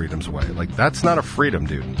taking their freedoms away. Like, that's not a freedom,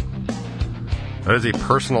 dude. That is a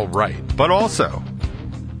personal right. But also,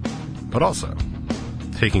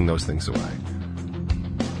 taking those things away.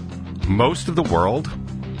 Most of the world,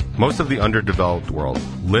 most of the underdeveloped world,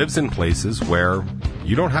 lives in places where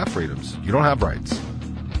you don't have freedoms. You don't have rights.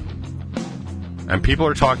 And people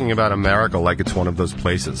are talking about America like it's one of those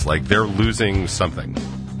places, like they're losing something.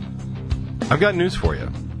 I've got news for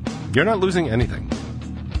you. You're not losing anything.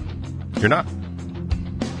 You're not.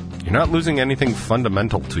 You're not losing anything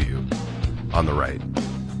fundamental to you on the right.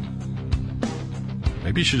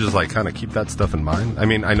 Maybe you should just, like, kind of keep that stuff in mind. I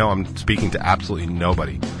mean, I know I'm speaking to absolutely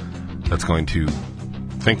nobody that's going to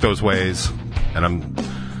think those ways, and I'm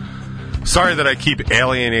sorry that I keep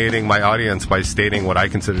alienating my audience by stating what I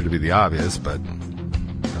consider to be the obvious, but I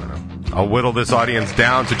don't know. I'll whittle this audience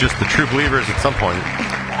down to just the true believers at some point.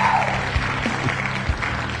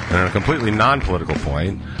 And on a completely non-political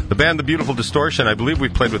point, the band The Beautiful Distortion, I believe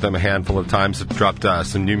we've played with them a handful of times, have dropped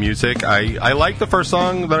some new music. I like the first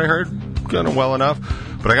song that I heard kind of well enough,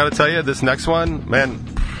 but I got to tell you, this next one, man,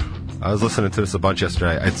 I was listening to this a bunch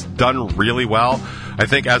yesterday. It's done really well. I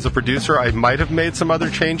think as a producer, I might have made some other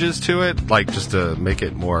changes to it, like just to make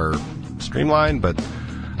it more streamlined, but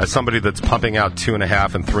as somebody that's pumping out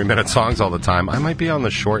 2.5 and 3 minute songs all the time, I might be on the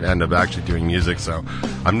short end of actually doing music, so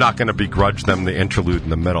I'm not going to begrudge them the interlude in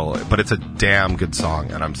the middle, but it's a damn good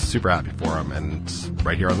song, and I'm super happy for them, and it's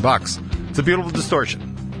right here on the box. It's A Beautiful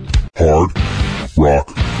Distortion. Hard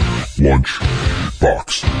Rock Lunch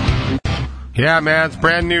Box. Yeah, man, it's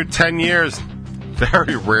brand new, 10 years.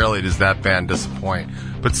 Very rarely does that band disappoint.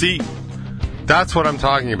 But see, that's what I'm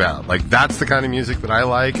talking about. Like, that's the kind of music that I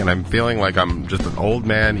like, and I'm feeling like I'm just an old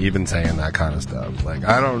man even saying that kind of stuff. Like,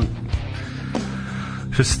 I don't...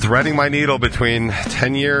 Just threading my needle between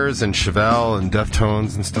 10 years and Chevelle and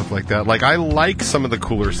Deftones and stuff like that. Like, I like some of the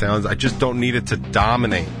cooler sounds. I just don't need it to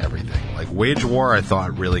dominate everything. Like, Wage War, I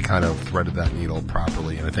thought, really kind of threaded that needle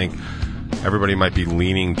properly, and I think everybody might be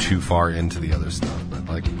leaning too far into the other stuff, but,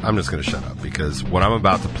 like, I'm just going to shut up, because what I'm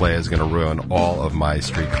about to play is going to ruin all of my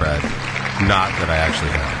street cred, not that I actually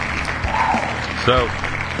have.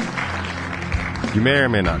 So, you may or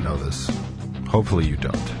may not know this. Hopefully you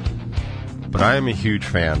don't. But I am a huge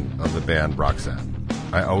fan of the band Roxanne.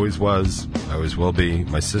 I always was, I always will be.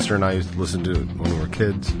 My sister and I used to listen to it when we were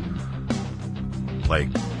kids. Like,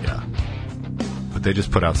 yeah. But they just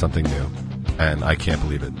put out something new, and I can't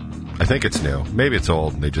believe it. I think it's new. Maybe it's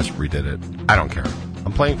old, and they just redid it. I don't care.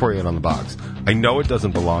 I'm playing for you on the box. I know it doesn't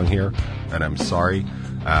belong here, and I'm sorry.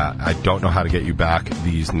 I don't know how to get you back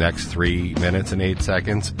these next 3 minutes and 8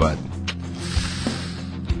 seconds, but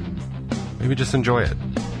maybe just enjoy it.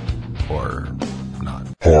 Or not.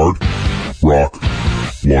 Hard Rock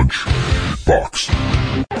Lunch Box.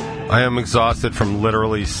 I am exhausted from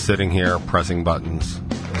literally sitting here pressing buttons.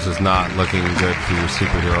 This is not looking good for your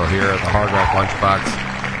superhero here at the Hard Rock Lunchbox.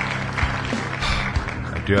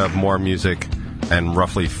 I do have more music and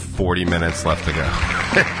roughly 40 minutes left to go.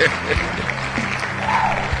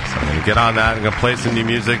 So going to get on that. I'm going to play some new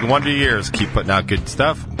music. Wonder Years keep putting out good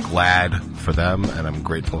stuff. I'm glad for them, and I'm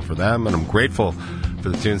grateful for them, and I'm grateful for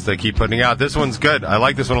the tunes they keep putting out. This one's good. I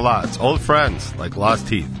like this one a lot. It's Old Friends, like Lost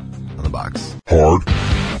Teeth on the box. Hard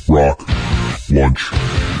Rock Lunch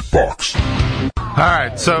Box. All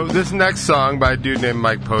right, so this next song by a dude named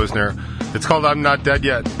Mike Posner, it's called I'm Not Dead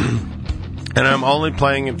Yet. And I'm only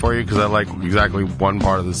playing it for you because I like exactly one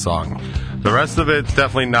part of the song. The rest of it's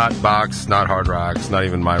definitely not box, not hard rock, it's not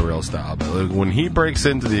even my real style. But when he breaks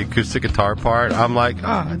into the acoustic guitar part, I'm like,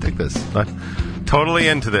 I dig this. I'm totally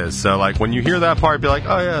into this. So, like, when you hear that part, be like,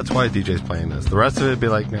 oh, yeah, that's why DJ's playing this. The rest of it, be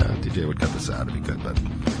like, nah, DJ would cut this out if he could. But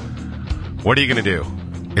what are you going to do?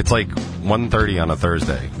 It's like 1:30 on a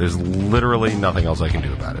Thursday. There's literally nothing else I can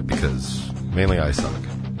do about it because mainly I suck.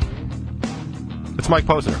 It's Mike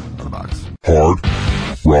Posner on the box. Hard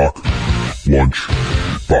Rock Lunch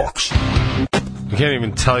Box. I can't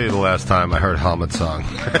even tell you the last time I heard Helmet Song.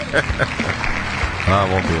 I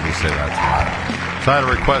won't be able to say that tomorrow. So I had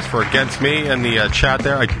a request for Against Me in the chat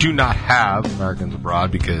there. I do not have Americans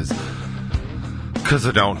Abroad because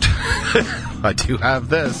I don't. I do have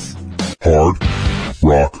this. Hard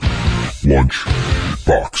Rock Lunch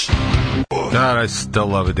Box. God, I still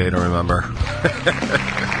love A Day to Remember.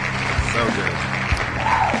 So good.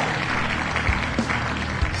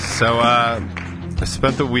 So, I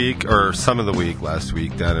spent the week, or some of the week last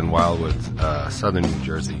week, down in Wildwood, southern New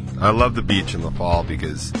Jersey. I love the beach in the fall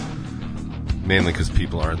mainly because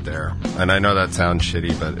people aren't there. And I know that sounds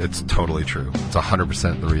shitty, but it's totally true. It's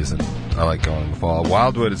 100% the reason I like going in the fall.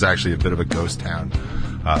 Wildwood is actually a bit of a ghost town,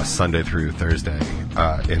 Sunday through Thursday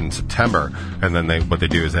in September. And then what they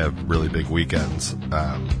do is they have really big weekends.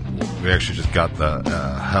 We actually just got the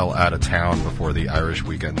hell out of town before the Irish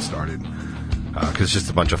weekend started. Because it's just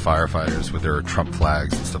a bunch of firefighters with their Trump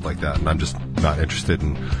flags and stuff like that. And I'm just not interested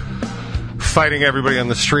in fighting everybody on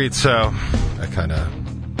the street, so I kind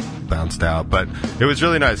of bounced out. But it was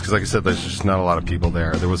really nice because, like I said, there's just not a lot of people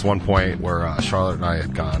there. There was one point where Charlotte and I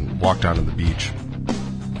had walked down to the beach.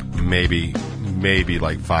 Maybe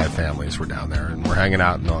like 5 families were down there, and we're hanging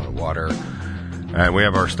out in the water. And we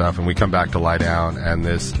have our stuff, and we come back to lie down, and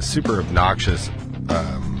this super obnoxious,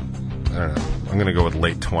 I don't know, I'm going to go with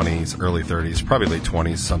late 20s, early 30s, probably late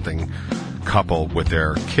 20s, something, couple with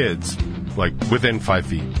their kids, like within 5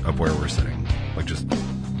 feet of where we're sitting. Like, just,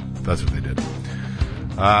 that's what they did.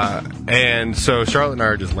 And so Charlotte and I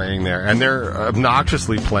are just laying there, and they're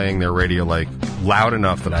obnoxiously playing their radio, like, loud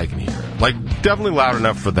enough that I can hear it. Like, definitely loud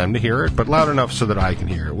enough for them to hear it, but loud enough so that I can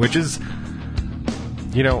hear it, which is,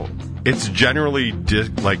 you know, it's generally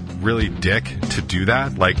really dick to do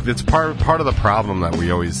that. Like, it's part of the problem that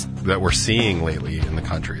we're seeing lately in the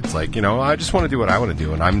country. It's like, you know, I just want to do what I want to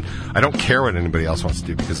do, and I don't care what anybody else wants to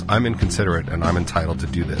do because I'm inconsiderate and I'm entitled to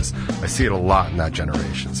do this. I see it a lot in that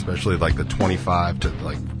generation, especially like the 25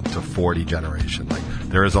 to 40 generation. Like,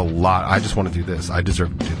 there is a lot. I just want to do this. I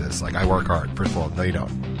deserve to do this. Like, I work hard. First of all, no, you don't.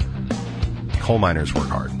 Coal miners work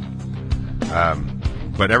hard.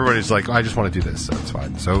 But everybody's like, I just want to do this, so it's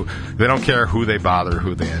fine. So they don't care who they bother,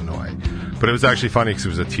 who they annoy. But it was actually funny because it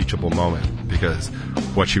was a teachable moment because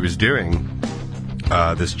what she was doing,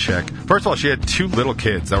 this chick, first of all, she had 2 little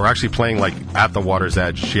kids that were actually playing like at the water's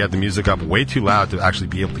edge. She had the music up way too loud to actually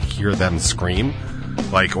be able to hear them scream,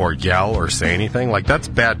 like, or yell or say anything. Like, that's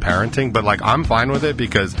bad parenting, but like, I'm fine with it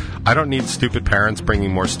because I don't need stupid parents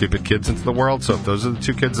bringing more stupid kids into the world. So if those are the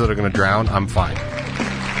 2 kids that are going to drown, I'm fine.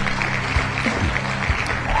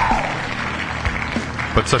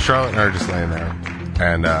 But so Charlotte and I are just laying there,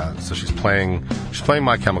 and so she's playing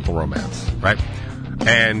My Chemical Romance, right?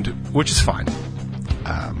 And which is fine.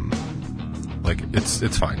 Like,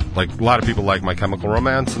 it's fine. Like, a lot of people like My Chemical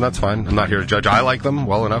Romance, and that's fine. I'm not here to judge. I like them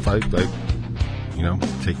well enough. I you know,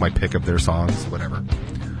 take my pick of their songs, whatever.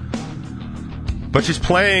 But she's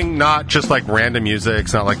playing not just like random music.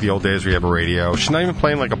 It's not like the old days where you have a radio. She's not even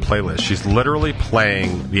playing like a playlist. She's literally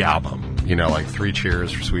playing the album. You know, like 3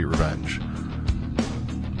 Cheers for Sweet Revenge.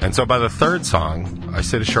 And so by the 3rd song, I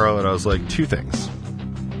say to Charlotte, I was like, 2 things.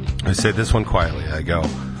 I say this one quietly. I go,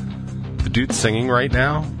 the dude singing right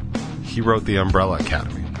now, he wrote the Umbrella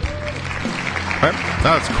Academy. Right?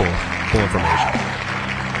 That's cool. Cool information.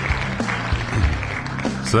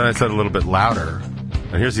 So then I said a little bit louder,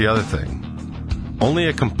 and here's the other thing. Only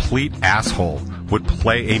a complete asshole would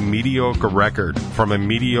play a mediocre record from a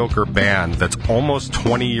mediocre band that's almost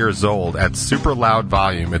 20 years old at super loud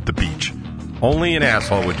volume at the beach. Only an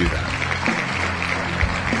asshole would do that.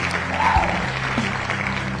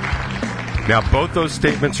 Now, both those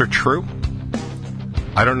statements are true.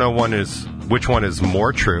 I don't know which one is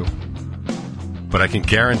more true, but I can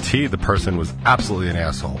guarantee the person was absolutely an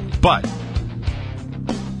asshole. But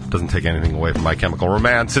Doesn't take anything away from My Chemical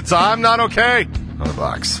Romance. It's I'm Not Okay on the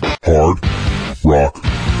box. Hard Rock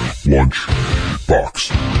Lunch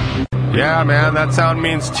Box. Yeah, man, that sound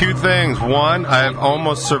means two things. One, I have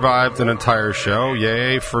almost survived an entire show.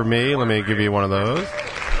 Yay for me. Let me give you one of those.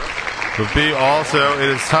 But B, also, it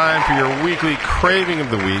is time for your weekly Craving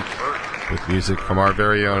of the Week with music from our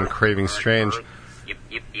very own Craving Strange.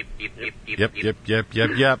 Yep.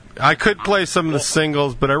 I could play some of the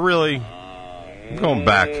singles, but I'm going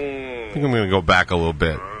back. I think I'm going to go back a little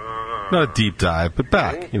bit. Not a deep dive, but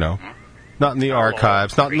back, Not in the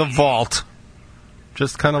archives, not in the vault.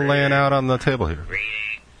 Just kind of laying out on the table here.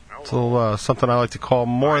 It's a little, something I like to call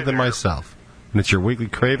More Than Myself. And it's your weekly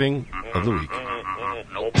Craving of the Week.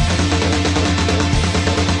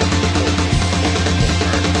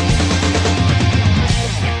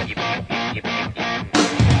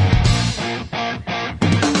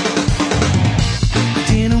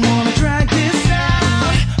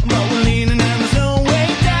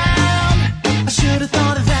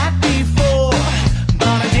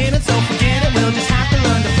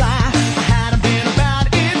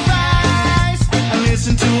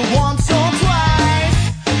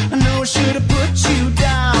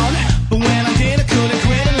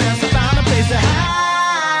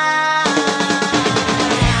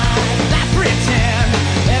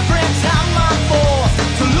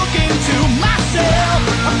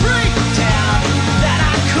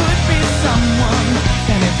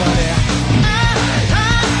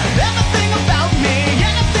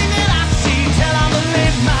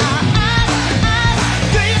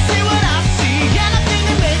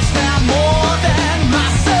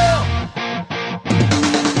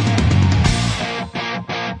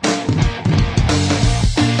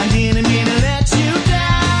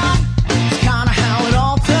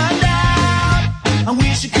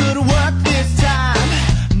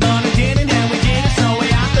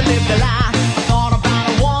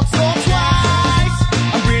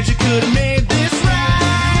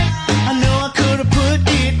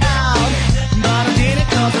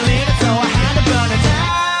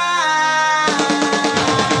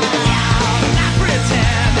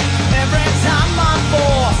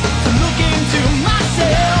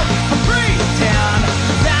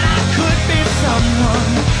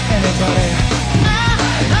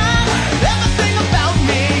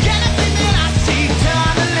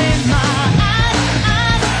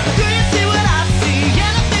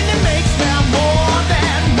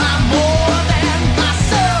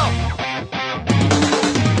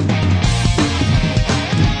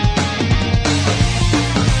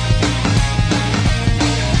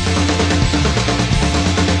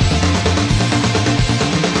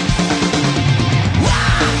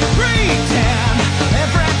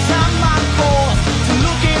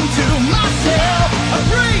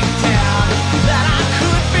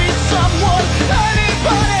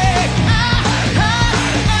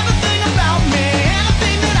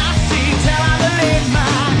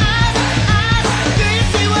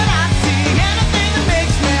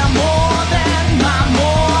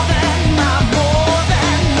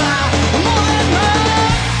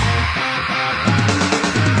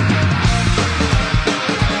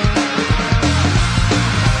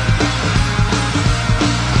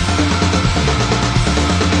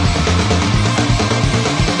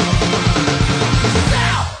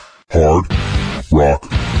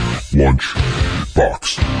 Lunch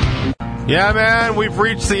Box. Yeah, man, we've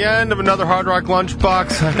reached the end of another Hard Rock Lunch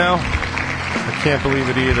Box. I know. I can't believe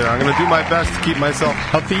it either. I'm going to do my best to keep myself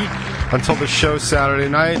healthy until the show Saturday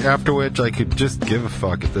night, after which I could just give a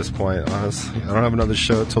fuck at this point, honestly. I don't have another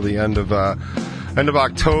show till the end of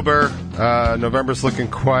October. November's looking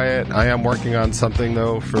quiet. I am working on something,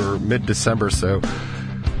 though, for mid-December, so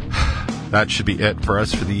that should be it for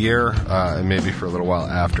us for the year, and maybe for a little while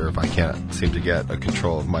after if I can't seem to get a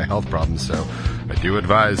control of my health problems. So I do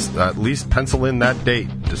advise at least pencil in that date,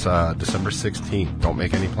 December 16th. Don't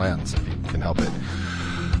make any plans if you can help it.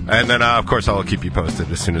 And then, of course, I will keep you posted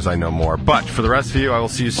as soon as I know more. But for the rest of you, I will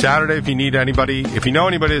see you Saturday. If you need anybody, if you know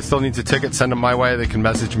anybody that still needs a ticket, send them my way. They can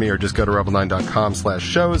message me or just go to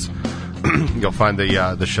rebel9.com/shows. You'll find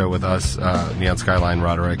the show with us, Neon Skyline,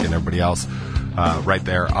 Roderick, and everybody else. Right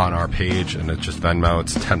there on our page, and it's just Venmo.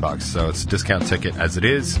 It's $10, so it's a discount ticket as it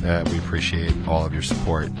is. We appreciate all of your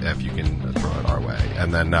support if you can throw it our way.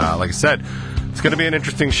 And then, like I said, it's going to be an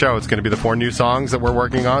interesting show. It's going to be the 4 new songs that we're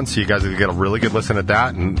working on, so you guys are going to get a really good listen at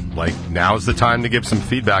that. And now's the time to give some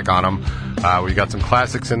feedback on them. We got some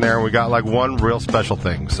classics in there. We got one real special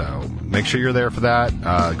thing, so make sure you're there for that.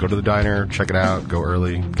 Go to the diner, check it out, go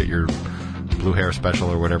early, get your Blue Hair Special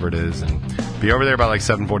or whatever it is, and be over there by like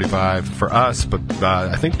 7:45 for us. But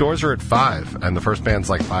I think doors are at 5, and the first band's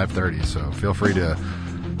like 5:30. So feel free to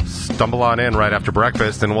stumble on in right after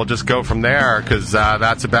breakfast, and we'll just go from there, because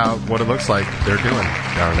that's about what it looks like they're doing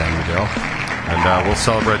down in Amityville. And we'll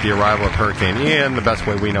celebrate the arrival of Hurricane Ian the best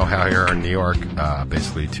way we know how here in New York,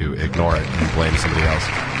 basically to ignore it and blame somebody else.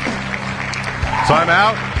 So I'm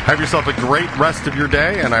out. Have yourself a great rest of your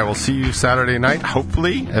day, and I will see you Saturday night,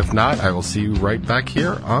 hopefully. If not, I will see you right back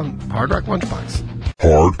here on Hard Rock Lunchbox.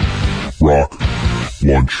 Hard Rock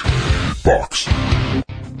Lunchbox.